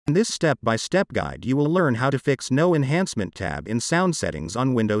In this step-by-step guide you will learn how to fix No Enhancement tab in Sound Settings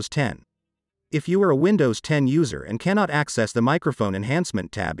on Windows 10. If you are a Windows 10 user and cannot access the Microphone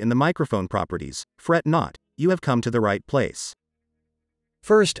Enhancement tab in the Microphone Properties, fret not, you have come to the right place.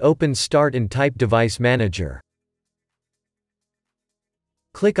 First, open Start and type Device Manager.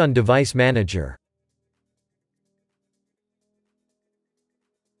 Click on Device Manager.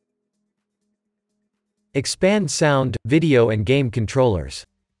 Expand Sound, Video and Game Controllers.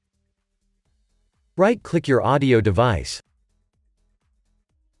 Right-click your audio device.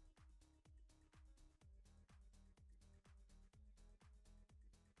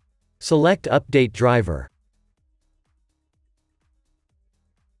 Select Update Driver.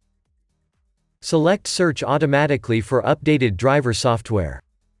 Select Search automatically for updated driver software.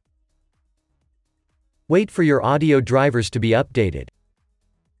 Wait for your audio drivers to be updated.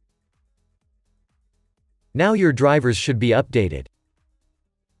 Now your drivers should be updated.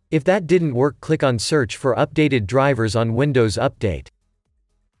 If that didn't work, click on Search for updated drivers on Windows Update.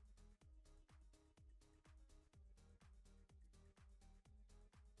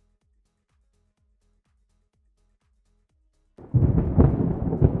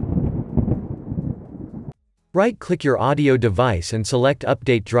 Right-click your audio device and select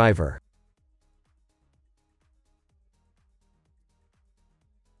Update Driver.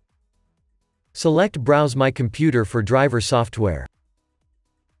 Select Browse My Computer for driver software.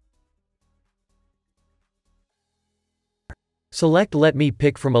 Select Let me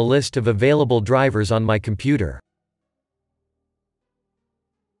pick from a list of available drivers on my computer.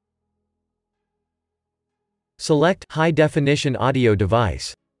 Select High Definition Audio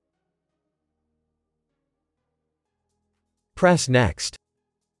Device. Press Next.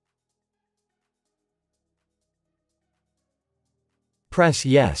 Press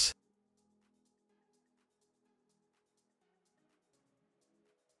Yes.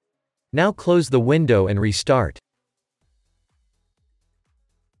 Now close the window and restart.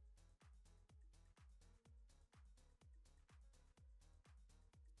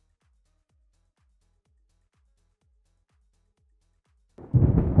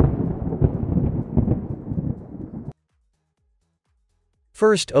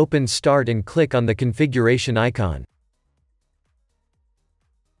 First, open Start and click on the configuration icon.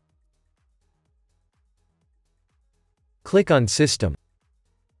 Click on System.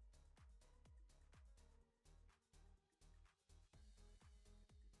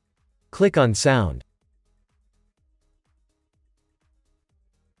 Click on Sound.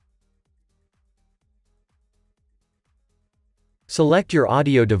 Select your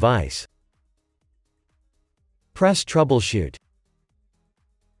audio device. Press Troubleshoot.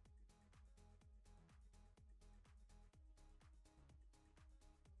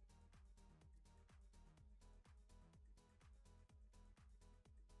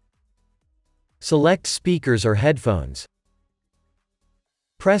 Select speakers or headphones.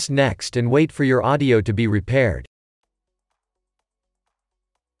 Press Next and wait for your audio to be repaired.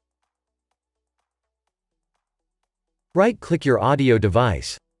 Right-click your audio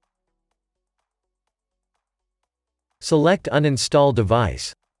device. Select Uninstall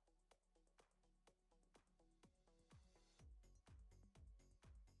Device.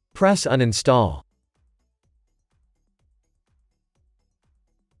 Press Uninstall.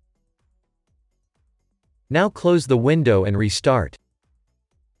 Now close the window and restart.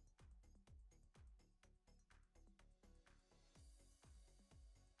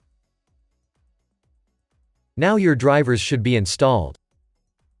 Now your drivers should be installed.